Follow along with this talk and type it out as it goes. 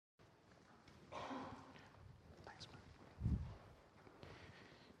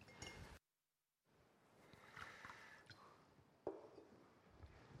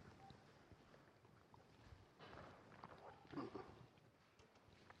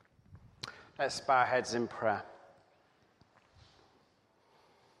Let's bow our heads in prayer.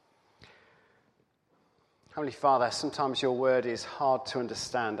 Heavenly Father, sometimes your word is hard to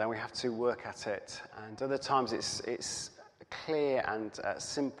understand and we have to work at it. And other times it's clear and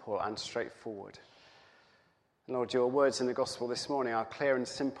simple and straightforward. Lord, your words in the gospel this morning are clear and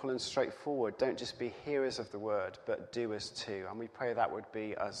simple and straightforward. Don't just be hearers of the word, but doers too. And we pray that would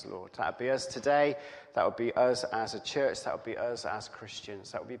be us, Lord. That would be us today. That would be us as a church. That would be us as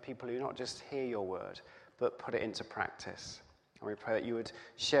Christians. That would be people who not just hear your word, but put it into practice. And we pray that you would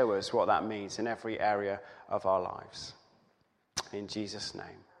show us what that means in every area of our lives. In Jesus' name,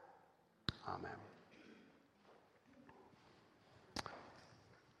 amen.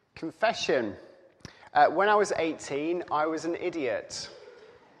 Confession. When I was 18, I was an idiot.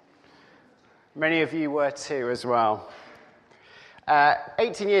 Many of you were too as well.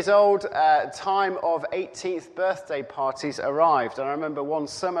 18 years old, time of 18th birthday parties arrived. And I remember one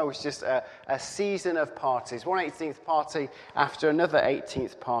summer was just a season of parties. One 18th party after another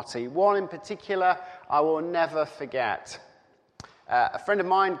 18th party. One in particular I will never forget. A friend of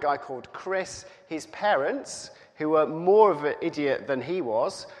mine, a guy called Chris, his parents, who were more of an idiot than he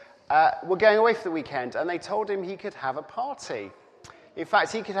was, were going away for the weekend, and they told him he could have a party. In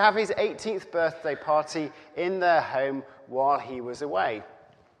fact, he could have his 18th birthday party in their home while he was away.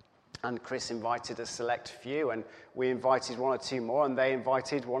 And Chris invited a select few, and we invited one or two more, and they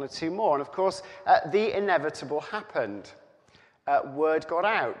invited one or two more. And of course, the inevitable happened. Word got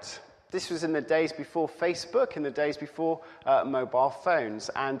out. This was in the days before Facebook, in the days before mobile phones,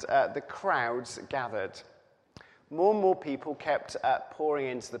 and the crowds gathered. More and more people kept pouring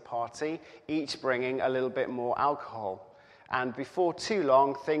into the party, each bringing a little bit more alcohol. And before too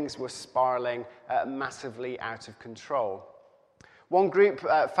long, things were spiraling massively out of control. One group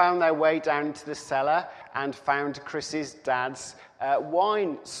found their way down into the cellar and found Chris's dad's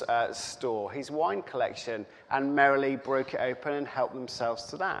wine store, his wine collection, and merrily broke it open and helped themselves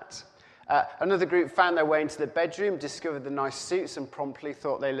to that. Another group found their way into the bedroom, discovered the nice suits, and promptly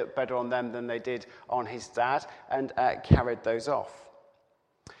thought they looked better on them than they did on his dad, and carried those off.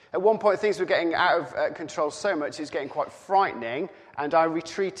 At one point, things were getting out of control so much, it was getting quite frightening, and I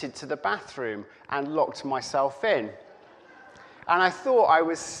retreated to the bathroom and locked myself in. And I thought I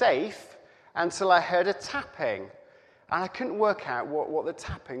was safe until I heard a tapping. And I couldn't work out what the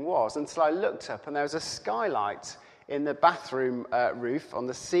tapping was until I looked up, and there was a skylight in the bathroom roof on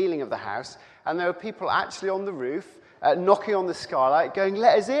the ceiling of the house, and there were people actually on the roof knocking on the skylight going,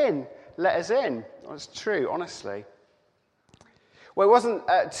 "Let us in, let us in." Well, it's true, honestly. Well, it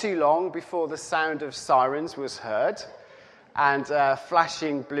wasn't too long before the sound of sirens was heard and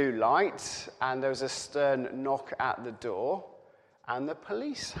flashing blue light, and there was a stern knock at the door, and the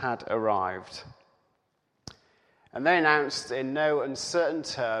police had arrived. And they announced in no uncertain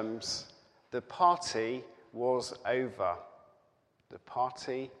terms, the party was over. The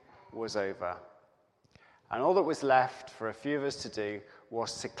party was over. And all that was left for a few of us to do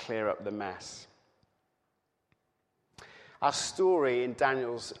was to clear up the mess. Our story in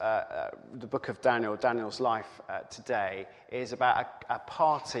the book of Daniel, Daniel's life today, is about a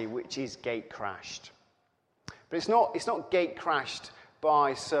party which is gate-crashed. But it's not gate-crashed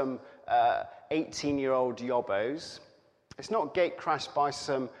by some 18-year-old yobbos. It's not gate-crashed by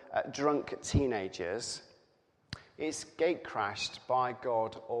some drunk teenagers. It's gate-crashed by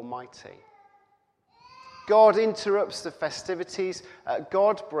God Almighty. God interrupts the festivities.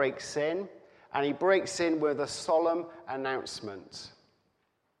 God breaks in, and he breaks in with a solemn announcement.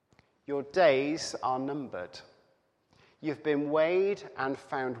 Your days are numbered. You've been weighed and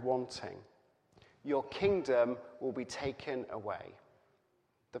found wanting. Your kingdom will be taken away.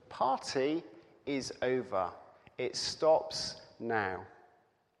 The party is over. It stops now.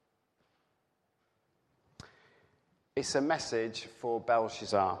 It's a message for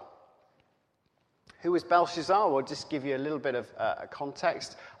Belshazzar. Who was Belshazzar? We'll just give you a little bit of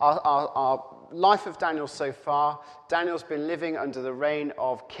context. Our life of Daniel so far, Daniel's been living under the reign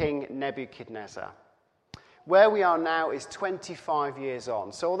of King Nebuchadnezzar. Where we are now is 25 years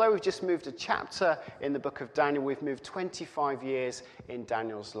on. So although we've just moved a chapter in the book of Daniel, we've moved 25 years in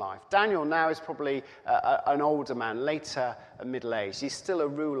Daniel's life. Daniel now is probably an older man, later middle-aged. He's still a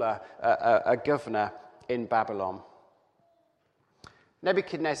ruler, a governor in Babylon.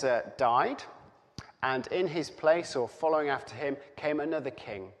 Nebuchadnezzar died, and in his place, or following after him, came another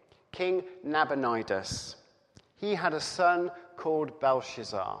king, King Nabonidus. He had a son called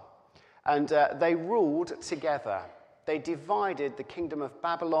Belshazzar, and they ruled together. They divided the kingdom of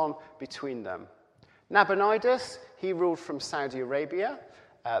Babylon between them. Nabonidus, he ruled from Saudi Arabia.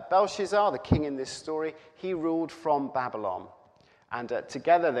 Belshazzar, the king in this story, he ruled from Babylon. And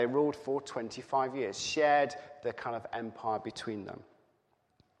together they ruled for 25 years, shared the kind of empire between them.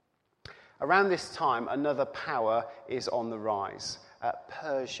 Around this time, another power is on the rise,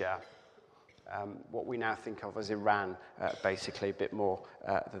 Persia, what we now think of as Iran, basically, a bit more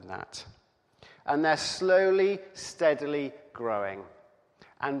than that. And they're slowly, steadily growing.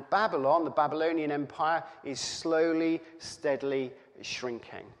 And Babylon, the Babylonian Empire, is slowly, steadily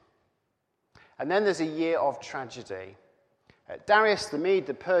shrinking. And then there's a year of tragedy. Darius the Mede,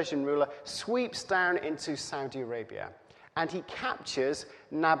 the Persian ruler, sweeps down into Saudi Arabia. And he captures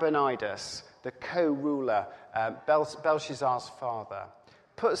Nabonidus, the co-ruler, Belshazzar's father,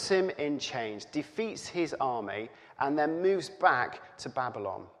 puts him in chains, defeats his army, and then moves back to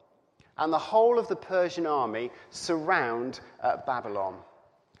Babylon. And the whole of the Persian army surround Babylon.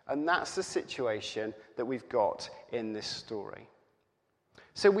 And that's the situation that we've got in this story.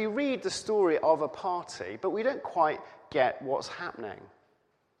 So we read the story of a party, but we don't quite get what's happening.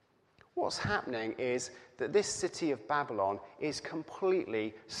 What's happening is that this city of Babylon is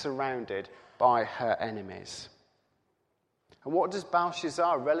completely surrounded by her enemies. And what does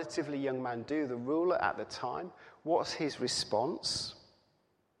Belshazzar, a relatively young man, do, the ruler at the time? What's his response?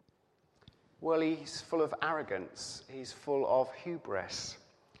 Well, he's full of arrogance. He's full of hubris.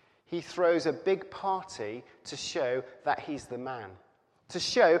 He throws a big party to show that he's the man, to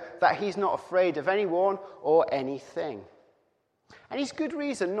show that he's not afraid of anyone or anything. And he's good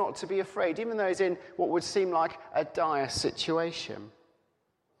reason not to be afraid, even though he's in what would seem like a dire situation.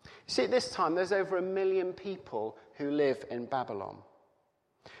 You see, at this time, there's over 1 million people who live in Babylon.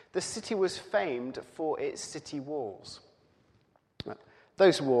 The city was famed for its city walls.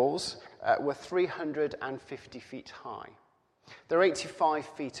 Those walls were 350 feet high. They're 85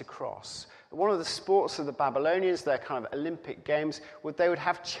 feet across. One of the sports of the Babylonians, their kind of Olympic games, they would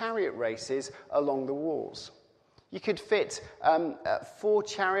have chariot races along the walls. You could fit 4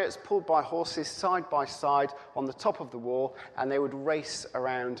 chariots pulled by horses side by side on the top of the wall, and they would race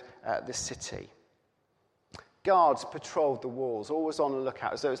around the city. Guards patrolled the walls, always on the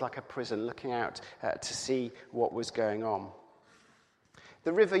lookout, as though it was like a prison, looking out to see what was going on.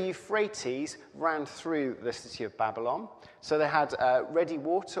 The river Euphrates ran through the city of Babylon, so they had ready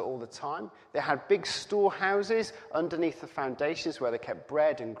water all the time. They had big storehouses underneath the foundations where they kept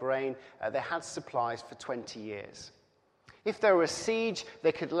bread and grain. They had supplies for 20 years. If there were a siege,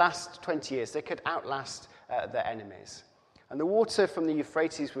 they could last 20 years. They could outlast their enemies. And the water from the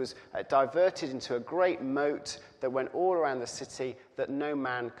Euphrates was diverted into a great moat that went all around the city that no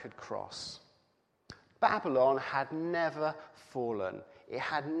man could cross. Babylon had never fallen. It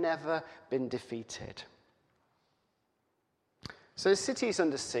had never been defeated. So the city is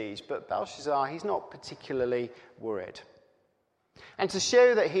under siege, but Belshazzar, he's not particularly worried. And to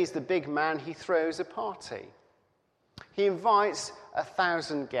show that he's the big man, he throws a party. He invites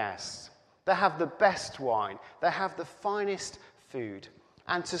 1,000 guests. They have the best wine. They have the finest food.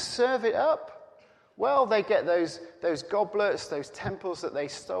 And to serve it up, well, they get those goblets, those temples that they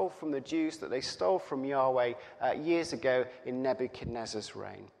stole from the Jews, that they stole from Yahweh years ago in Nebuchadnezzar's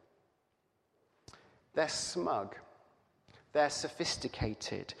reign. They're smug. They're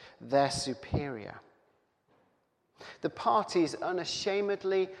sophisticated. They're superior. The party is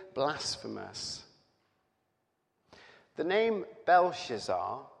unashamedly blasphemous. The name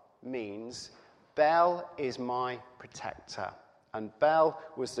Belshazzar means Bel is my protector. And Bel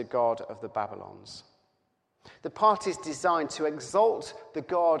was the god of the Babylons. The party is designed to exalt the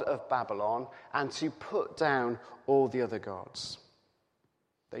god of Babylon and to put down all the other gods.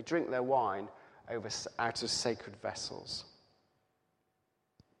 They drink their wine out of sacred vessels.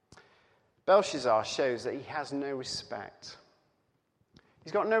 Belshazzar shows that he has no respect.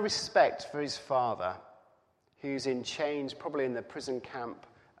 He's got no respect for his father, who's in chains, probably in the prison camp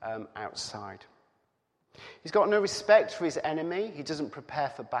outside. He's got no respect for his enemy. He doesn't prepare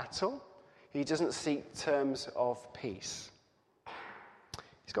for battle. He doesn't seek terms of peace.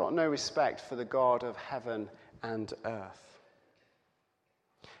 He's got no respect for the God of heaven and earth.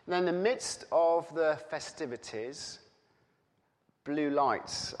 And in the midst of the festivities, blue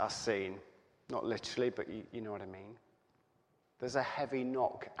lights are seen. Not literally, but you know what I mean. There's a heavy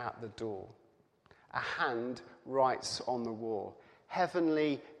knock at the door. A hand writes on the wall.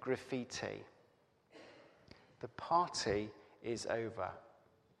 Heavenly graffiti. The party is over.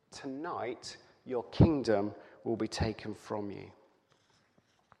 Tonight, your kingdom will be taken from you.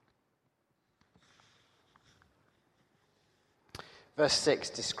 Verse 6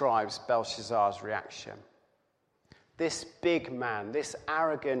 describes Belshazzar's reaction. This big man, this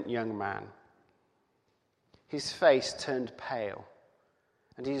arrogant young man, his face turned pale,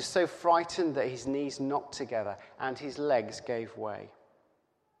 And he was so frightened that his knees knocked together and his legs gave way.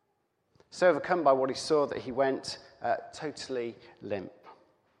 So overcome by what he saw that he went totally limp.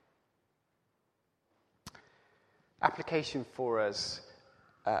 Application for us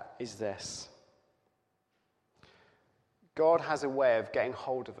is this. God has a way of getting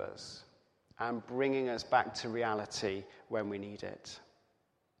hold of us and bringing us back to reality when we need it.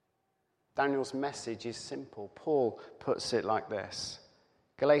 Daniel's message is simple. Paul puts it like this.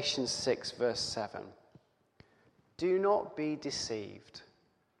 Galatians 6 verse 7. Do not be deceived.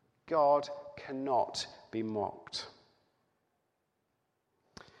 God cannot be mocked.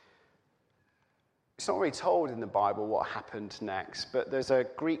 It's not really told in the Bible what happened next, but there's a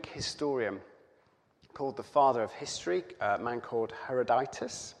Greek historian called the father of history, a man called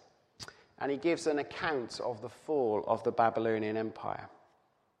Herodotus, and he gives an account of the fall of the Babylonian Empire.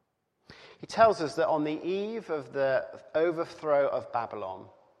 He tells us that on the eve of the overthrow of Babylon,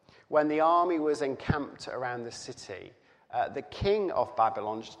 when the army was encamped around the city, the king of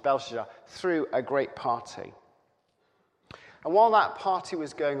Babylon, Belshazzar, threw a great party. And while that party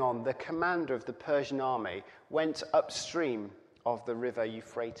was going on, the commander of the Persian army went upstream of the river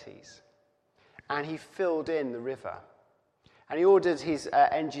Euphrates, and he filled in the river. And he ordered his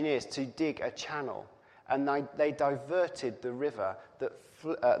engineers to dig a channel, and they diverted the river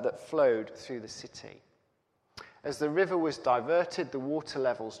that flowed through the city. As the river was diverted, the water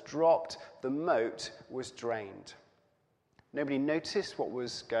levels dropped, the moat was drained. Nobody noticed what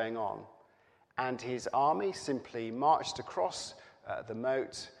was going on, and his army simply marched across the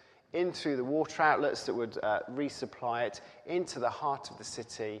moat, in through the water outlets that would resupply it, into the heart of the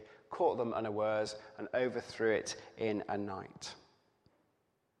city, caught them unawares, and overthrew it in a night.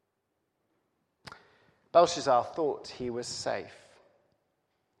 Belshazzar thought he was safe,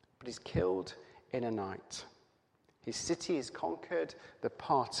 but he's killed in a night. His city is conquered, the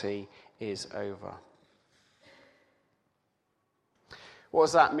party is over. What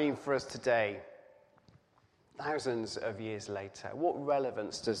does that mean for us today, thousands of years later? What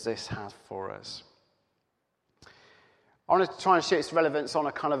relevance does this have for us? I want to try and show its relevance on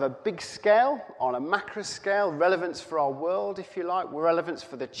a kind of a big scale, on a macro scale, relevance for our world, if you like, relevance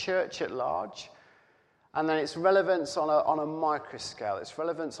for the church at large. And then its relevance on a micro scale, its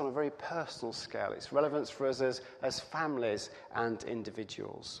relevance on a very personal scale, its relevance for us as families and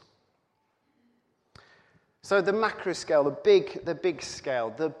individuals. So the macro scale, the big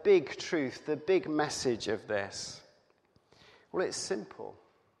scale, the big truth, the big message of this, well, it's simple.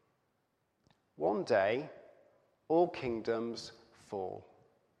 One day, all kingdoms fall.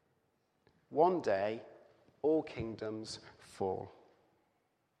 One day, all kingdoms fall.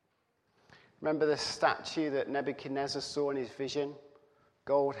 Remember the statue that Nebuchadnezzar saw in his vision?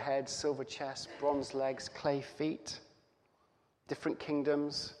 Gold head, silver chest, bronze legs, clay feet. Different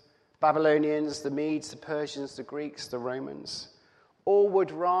kingdoms. Babylonians, the Medes, the Persians, the Greeks, the Romans. All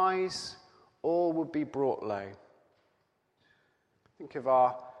would rise, all would be brought low. Think of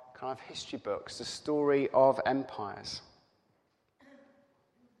our kind of history books, the story of empires.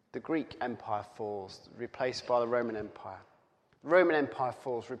 The Greek Empire falls, replaced by the Roman Empire. The Roman Empire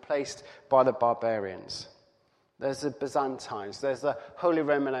falls, replaced by the barbarians. There's the Byzantines, there's the Holy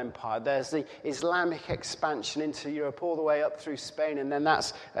Roman Empire, there's the Islamic expansion into Europe all the way up through Spain, and then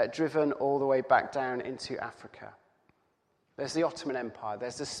that's driven all the way back down into Africa. There's the Ottoman Empire,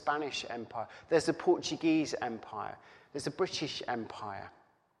 there's the Spanish Empire, there's the Portuguese Empire, there's the British Empire.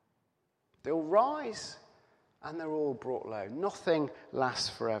 They all rise and they're all brought low. Nothing lasts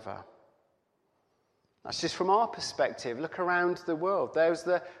forever. That's just from our perspective. Look around the world. There was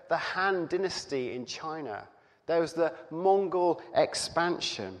the Han dynasty in China. There was the Mongol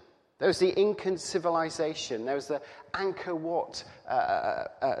expansion. There was the Incan civilization. There was the Angkor Wat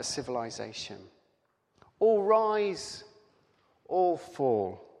civilization. All rise, all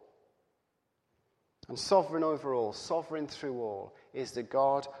fall. And sovereign over all, sovereign through all, is the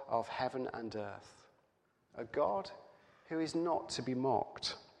God of heaven and earth. A God who is not to be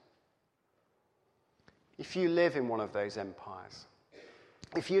mocked. If you live in one of those empires,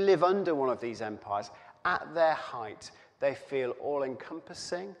 if you live under one of these empires, at their height, they feel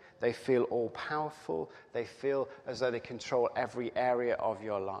all-encompassing, they feel all-powerful, they feel as though they control every area of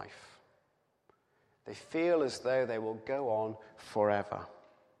your life. They feel as though they will go on forever.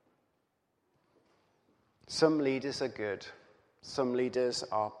 Some leaders are good, some leaders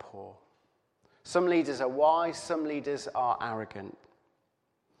are poor. Some leaders are wise, some leaders are arrogant.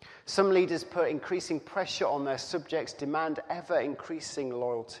 Some leaders put increasing pressure on their subjects, demand ever-increasing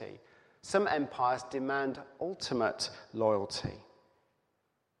loyalty. Some empires demand ultimate loyalty.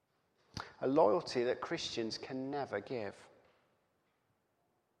 A loyalty that Christians can never give.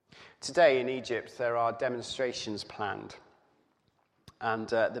 Today in Egypt, there are demonstrations planned. And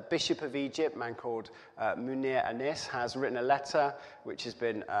the Bishop of Egypt, a man called Munir Anis, has written a letter which has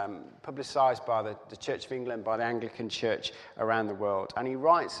been publicised by the Church of England, by the Anglican Church around the world. And he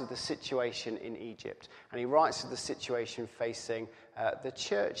writes of the situation in Egypt. And he writes of the situation facing the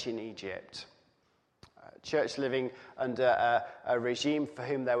church in Egypt. Church living under a regime for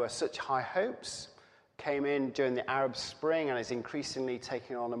whom there were such high hopes, came in during the Arab Spring and is increasingly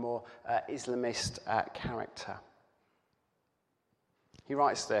taking on a more Islamist character. He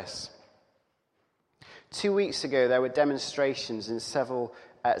writes this: 2 weeks ago, there were demonstrations in several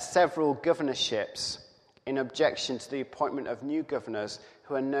governorships in objection to the appointment of new governors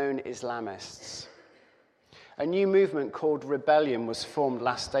who are known Islamists. A new movement called Rebellion was formed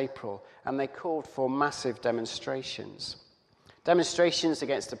last April, and they called for massive demonstrations. Demonstrations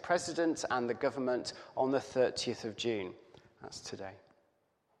against the president and the government on the 30th of June. That's today.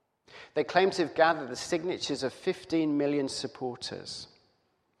 They claim to have gathered the signatures of 15 million supporters.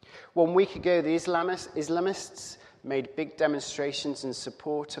 1 week ago, the Islamists made big demonstrations in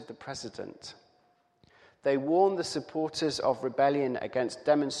support of the president. They warned the supporters of rebellion against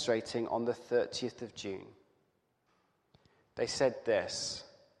demonstrating on the 30th of June. They said this: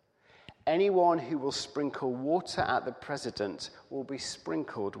 anyone who will sprinkle water at the president will be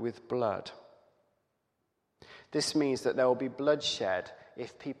sprinkled with blood. This means that there will be bloodshed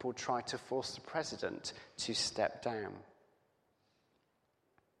if people try to force the president to step down.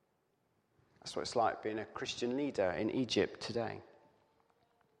 That's what it's like being a Christian leader in Egypt today.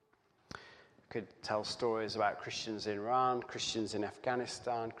 We could tell stories about Christians in Iran, Christians in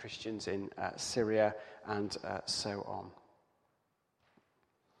Afghanistan, Christians in Syria, and so on.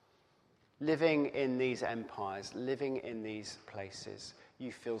 Living in these empires, living in these places,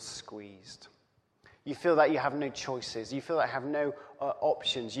 you feel squeezed. You feel that you have no choices. You feel that you have no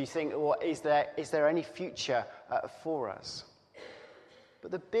options. You think, well, is there any future for us?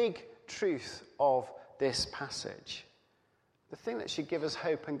 But the big truth of this passage, the thing that should give us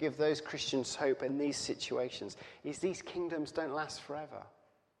hope and give those Christians hope in these situations, is these kingdoms don't last forever.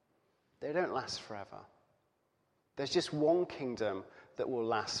 They don't last forever. There's just one kingdom that will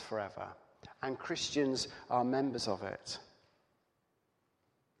last forever, and Christians are members of it.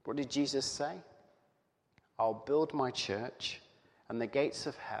 What did Jesus say? I'll build my church, and the gates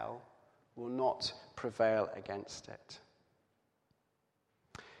of hell will not prevail against it.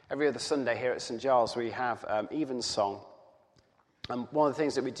 Every other Sunday here at St. Giles, we have Evensong. And one of the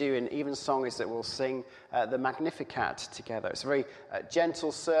things that we do in Evensong is that we'll sing the Magnificat together. It's a very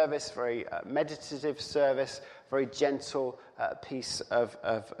gentle service, very meditative service, very gentle piece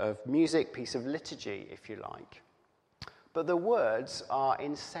of music, piece of liturgy, if you like. But the words are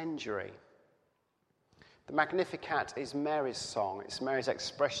incendiary. The Magnificat is Mary's song. It's Mary's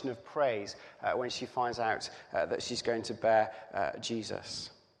expression of praise when she finds out that she's going to bear Jesus.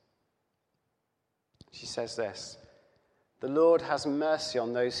 She says this: the Lord has mercy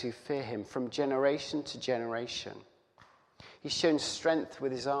on those who fear him from generation to generation. He's shown strength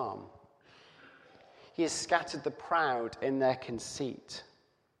with his arm. He has scattered the proud in their conceit.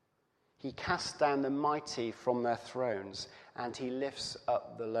 He casts down the mighty from their thrones, and he lifts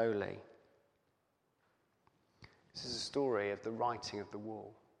up the lowly. This is a story of the righting of the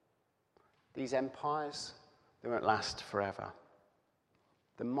wall. These empires, they won't last forever.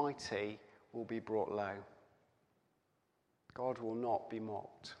 The mighty will be brought low. God will not be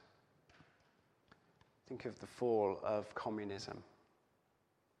mocked. Think of the fall of communism.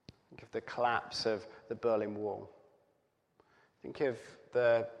 Think of the collapse of the Berlin Wall. Think of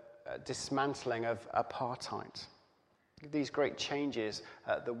the dismantling of apartheid. Think of these great changes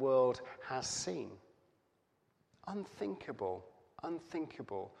the world has seen. Unthinkable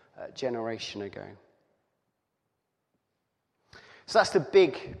generation ago. So that's the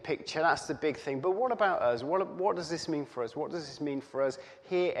big picture, that's the big thing. But what about us? What does this mean for us? What does this mean for us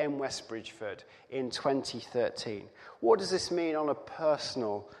here in West Bridgford in 2013? What does this mean on a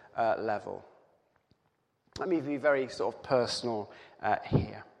personal level? Let me be very sort of personal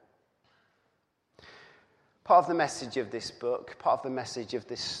here. Part of the message of this book, part of the message of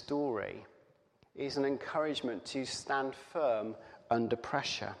this story, is an encouragement to stand firm under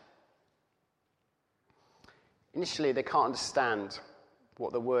pressure. Initially, they can't understand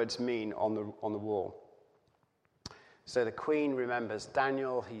what the words mean on the wall. So the queen remembers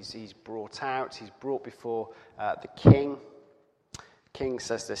Daniel. He's brought out. He's brought before the king. The king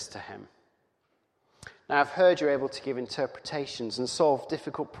says this to him: now, I've heard you're able to give interpretations and solve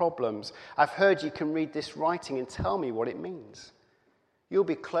difficult problems. I've heard you can read this writing and tell me what it means. You'll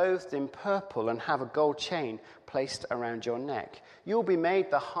be clothed in purple and have a gold chain placed around your neck. You'll be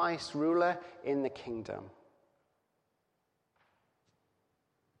made the highest ruler in the kingdom."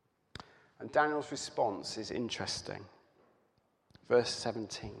 And Daniel's response is interesting. Verse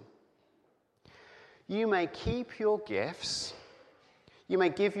 17. "You may keep your gifts. You may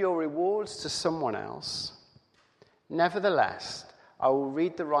give your rewards to someone else. Nevertheless, I will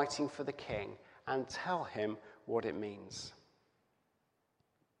read the writing for the king and tell him what it means."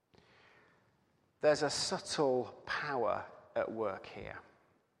 There's a subtle power at work here.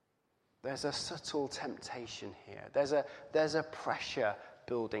 There's a subtle temptation here. There's a pressure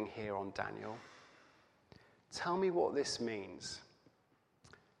building here on Daniel. Tell me what this means.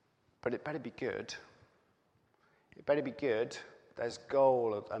 But it better be good. It better be good. There's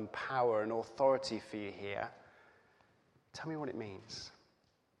gold and power and authority for you here. Tell me what it means.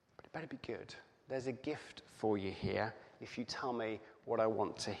 But it better be good. There's a gift for you here if you tell me what I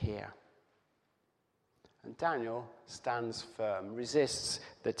want to hear. And Daniel stands firm, resists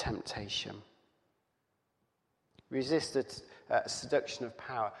the temptation, resists the seduction of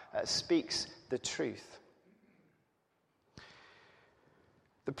power, speaks the truth.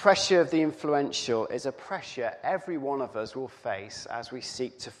 The pressure of the influential is a pressure every one of us will face as we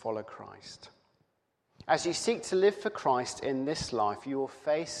seek to follow Christ. As you seek to live for Christ in this life, you will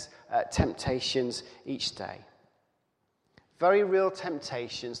face temptations each day. Very real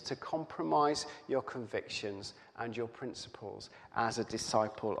temptations to compromise your convictions and your principles as a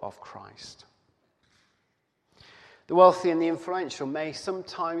disciple of Christ. The wealthy and the influential may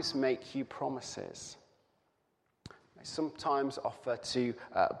sometimes make you promises. They sometimes offer to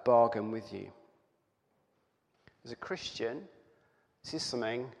bargain with you. As a Christian, this is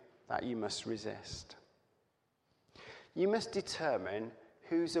something that you must resist. You must determine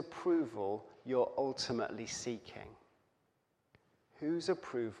whose approval you're ultimately seeking. Whose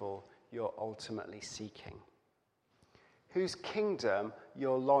approval you're ultimately seeking. Whose kingdom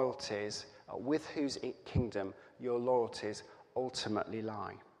your loyalties, with whose kingdom your loyalties ultimately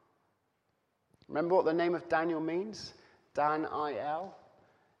lie. Remember what the name of Daniel means? Dan-I-L,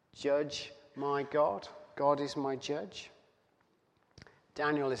 judge my God. God is my judge.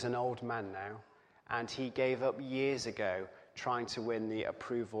 Daniel is an old man now, and he gave up years ago trying to win the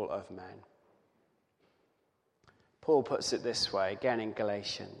approval of men. Paul puts it this way, again in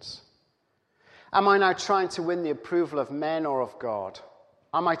Galatians. Am I now trying to win the approval of men or of God?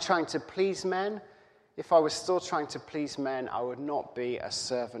 Am I trying to please men? If I was still trying to please men, I would not be a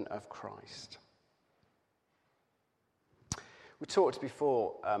servant of Christ. We talked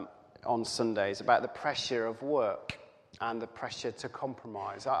before on Sundays about the pressure of work and the pressure to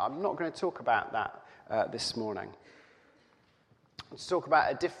compromise. I'm not going to talk about that this morning. Let's talk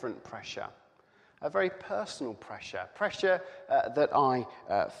about a different pressure. A very personal pressure that I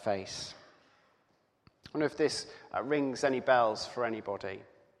face. I wonder if this rings any bells for anybody.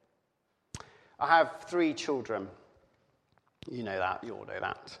 I have 3 children. You know that, you all know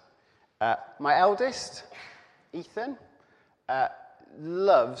that. My eldest, Ethan,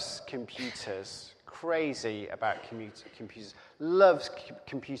 loves computers, crazy about computers, loves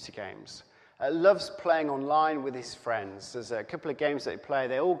computer games. Loves playing online with his friends. There's a couple of games that they play.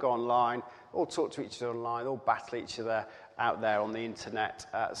 They all go online, all talk to each other online, all battle each other out there on the internet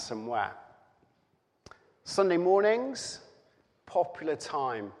somewhere. Sunday mornings, popular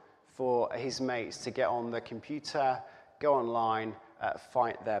time for his mates to get on the computer, go online,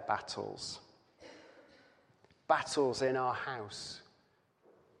 fight their battles. Battles in our house.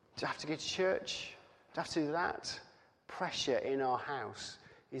 Do you have to go to church? Do you have to do that? Pressure in our house.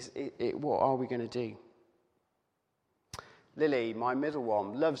 What are we going to do? Lily, my middle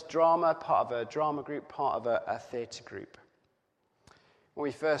one, loves drama, part of a drama group, part of a theatre group. When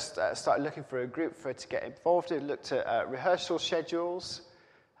we first started looking for a group for her to get involved in, we looked at rehearsal schedules,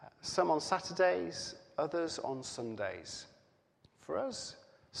 some on Saturdays, others on Sundays. For us,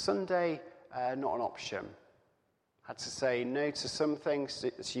 Sunday, not an option. Had to say no to some things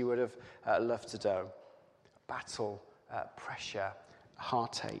that she would have loved to do. Battle, pressure,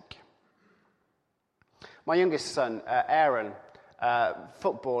 heartache. My youngest son, Aaron,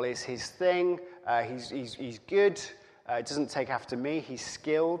 football is his thing. He's good. Doesn't take after me. He's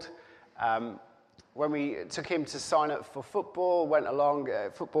skilled. When we took him to sign up for football, went along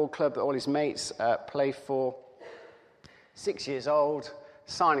a football club that all his mates play for. 6 years old,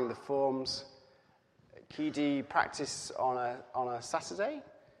 signing the forms. Can you do practice on a Saturday?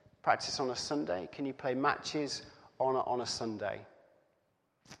 Practice on a Sunday? Can you play matches on a Sunday?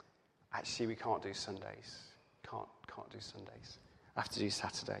 Actually, we can't do Sundays. Can't do Sundays. I have to do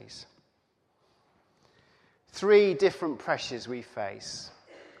Saturdays. Three different pressures we face.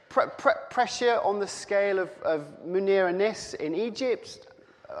 Pressure on the scale of Munir and Nis in Egypt?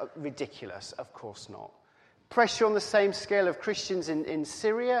 Ridiculous, of course not. Pressure on the same scale of Christians in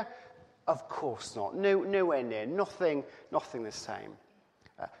Syria? Of course not. Nowhere near. Nothing the same.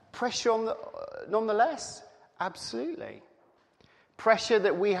 Pressure nonetheless? Absolutely. Pressure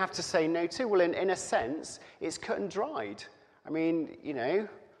that we have to say no to? Well, in a sense, it's cut and dried. I mean,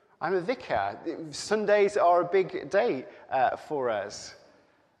 I'm a vicar. Sundays are a big day for us.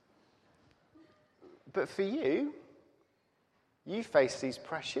 But for you face these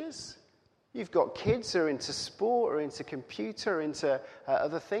pressures. You've got kids who are into sport or into computer or into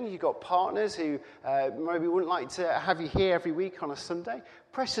other things. You've got partners who maybe wouldn't like to have you here every week on a Sunday.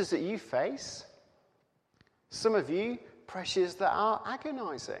 Pressures that you face. Some of you, pressures that are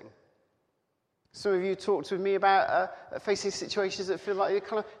agonizing. Some of you talked with me about facing situations that feel like you're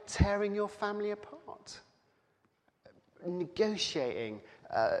kind of tearing your family apart. Negotiating,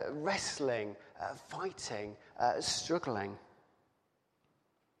 wrestling, fighting, struggling.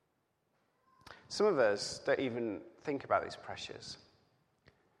 Some of us don't even think about these pressures.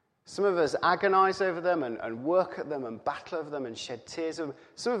 Some of us agonize over them and work at them and battle over them and shed tears over them.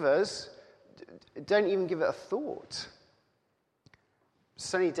 Some of us don't even give it a thought.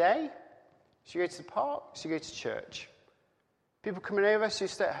 Sunny day? Should you go to the park? Should you go to church? People coming over, so you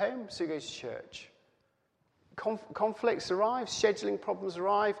stay at home, so you go to church. Conflicts arrive, scheduling problems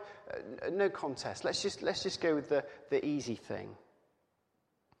arrive, no contest. Let's just go with the easy thing.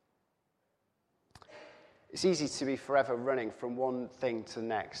 It's easy to be forever running from one thing to the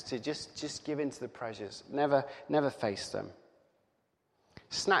next, to just give in to the pressures, never face them.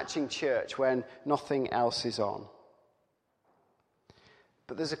 Snatching church when nothing else is on.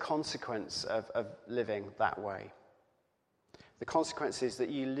 But there's a consequence of living that way. The consequence is that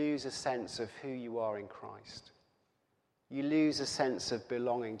you lose a sense of who you are in Christ. You lose a sense of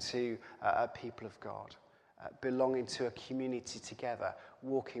belonging to a people of God, belonging to a community together,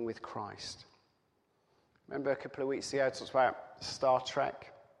 walking with Christ. Remember a couple of weeks ago I talked about Star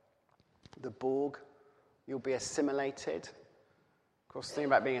Trek, the Borg. You'll be assimilated. Of course, the thing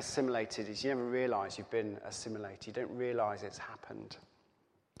about being assimilated is you never realise you've been assimilated. You don't realise it's happened.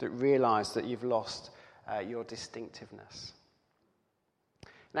 You don't realise that you've lost your distinctiveness.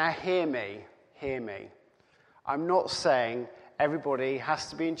 Now, hear me. I'm not saying everybody has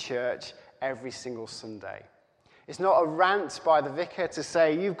to be in church every single Sunday. It's not a rant by the vicar to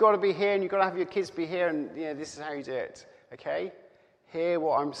say, you've got to be here and you've got to have your kids be here and this is how you do it. Okay? Hear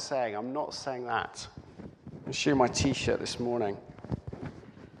what I'm saying. I'm not saying that. I'll show you my T-shirt this morning.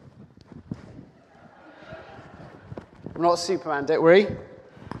 I'm not Superman, don't worry.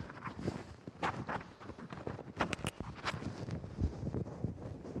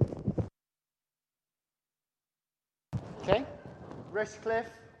 Okay, Rushcliffe,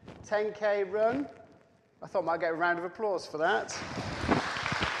 10k run. I thought I might get a round of applause for that.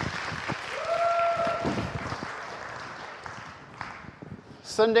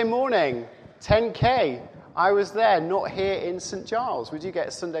 Sunday morning, 10k. I was there, not here in St. Giles. We do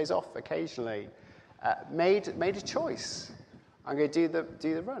get Sundays off occasionally. Made a choice. I'm going to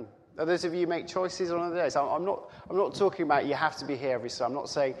do the run. Those of you who make choices on other days, I'm not talking about you have to be here every Sunday. I'm not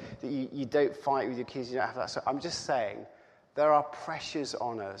saying that you don't fight with your kids, you don't have that. So I'm just saying there are pressures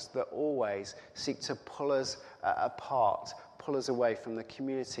on us that always seek to pull us apart, pull us away from the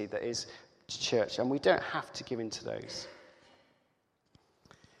community that is church, and we don't have to give in to those.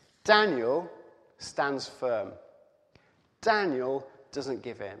 Daniel stands firm. Daniel doesn't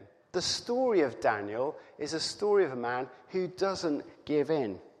give in. The story of Daniel is a story of a man who doesn't give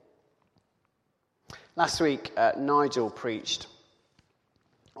in. Last week, Nigel preached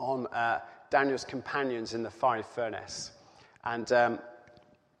on Daniel's companions in the fiery furnace. And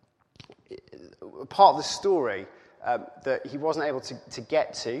part of the story that he wasn't able to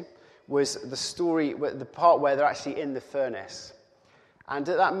get to was the part where they're actually in the furnace. And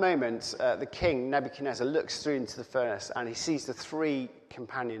at that moment, the king, Nebuchadnezzar, looks through into the furnace and he sees the three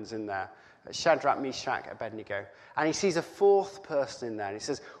companions in there, Shadrach, Meshach, Abednego. And he sees a fourth person in there. And he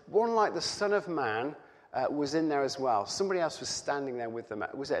says, one like the Son of Man was in there as well. Somebody else was standing there with them.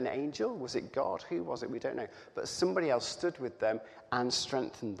 Was it an angel? Was it God? Who was it? We don't know. But somebody else stood with them and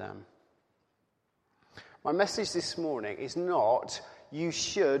strengthened them. My message this morning is not, you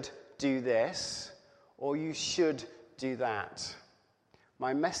should do this or you should do that.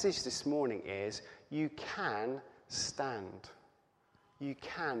 My message this morning is, you can stand. You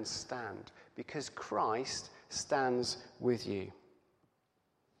can stand because Christ stands with you.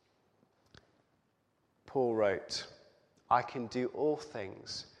 Paul wrote, I can do all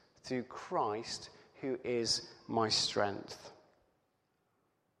things through Christ who is my strength.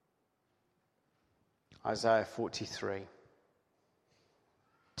 Isaiah 43.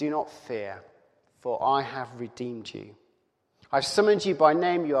 Do not fear, for I have redeemed you. I've summoned you by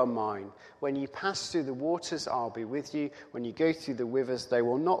name, you are mine. When you pass through the waters, I'll be with you. When you go through the rivers, they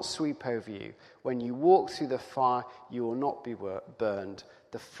will not sweep over you. When you walk through the fire, you will not be burned.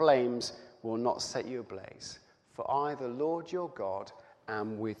 The flames will not set you ablaze. For I, the Lord your God,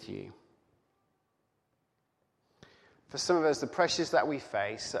 am with you. For some of us, the pressures that we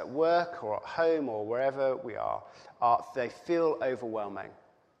face at work or at home or wherever we are they feel overwhelming.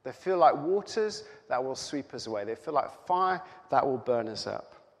 They feel like waters that will sweep us away. They feel like fire that will burn us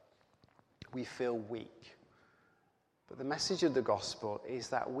up. We feel weak. But the message of the gospel is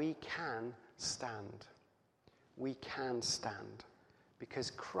that we can stand. We can stand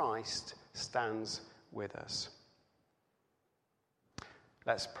because Christ stands with us.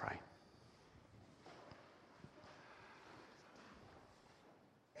 Let's pray.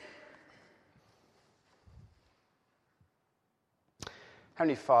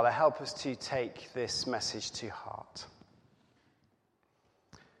 Heavenly Father, help us to take this message to heart.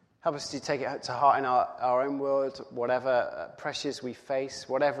 Help us to take it to heart in our own world, whatever pressures we face,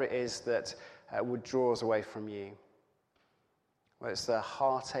 whatever it is that would draw us away from you. Whether it's the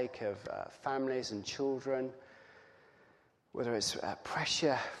heartache of families and children, whether it's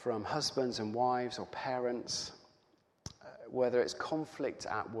pressure from husbands and wives or parents, whether it's conflict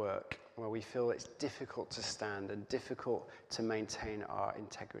at work, where we feel it's difficult to stand and difficult to maintain our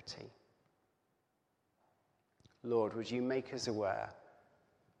integrity. Lord, would you make us aware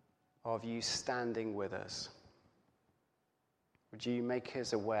of you standing with us? Would you make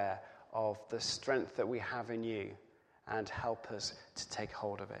us aware of the strength that we have in you and help us to take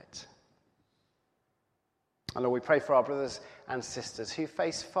hold of it? And Lord, we pray for our brothers and sisters who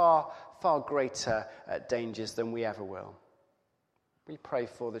face far, far greater dangers than we ever will. We pray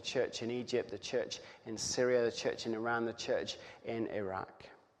for the church in Egypt, the church in Syria, the church in Iran, the church in Iraq.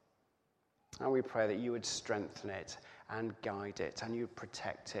 And we pray that you would strengthen it and guide it, and you would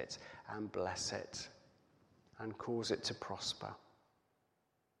protect it and bless it and cause it to prosper.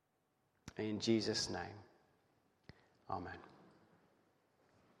 In Jesus' name, amen.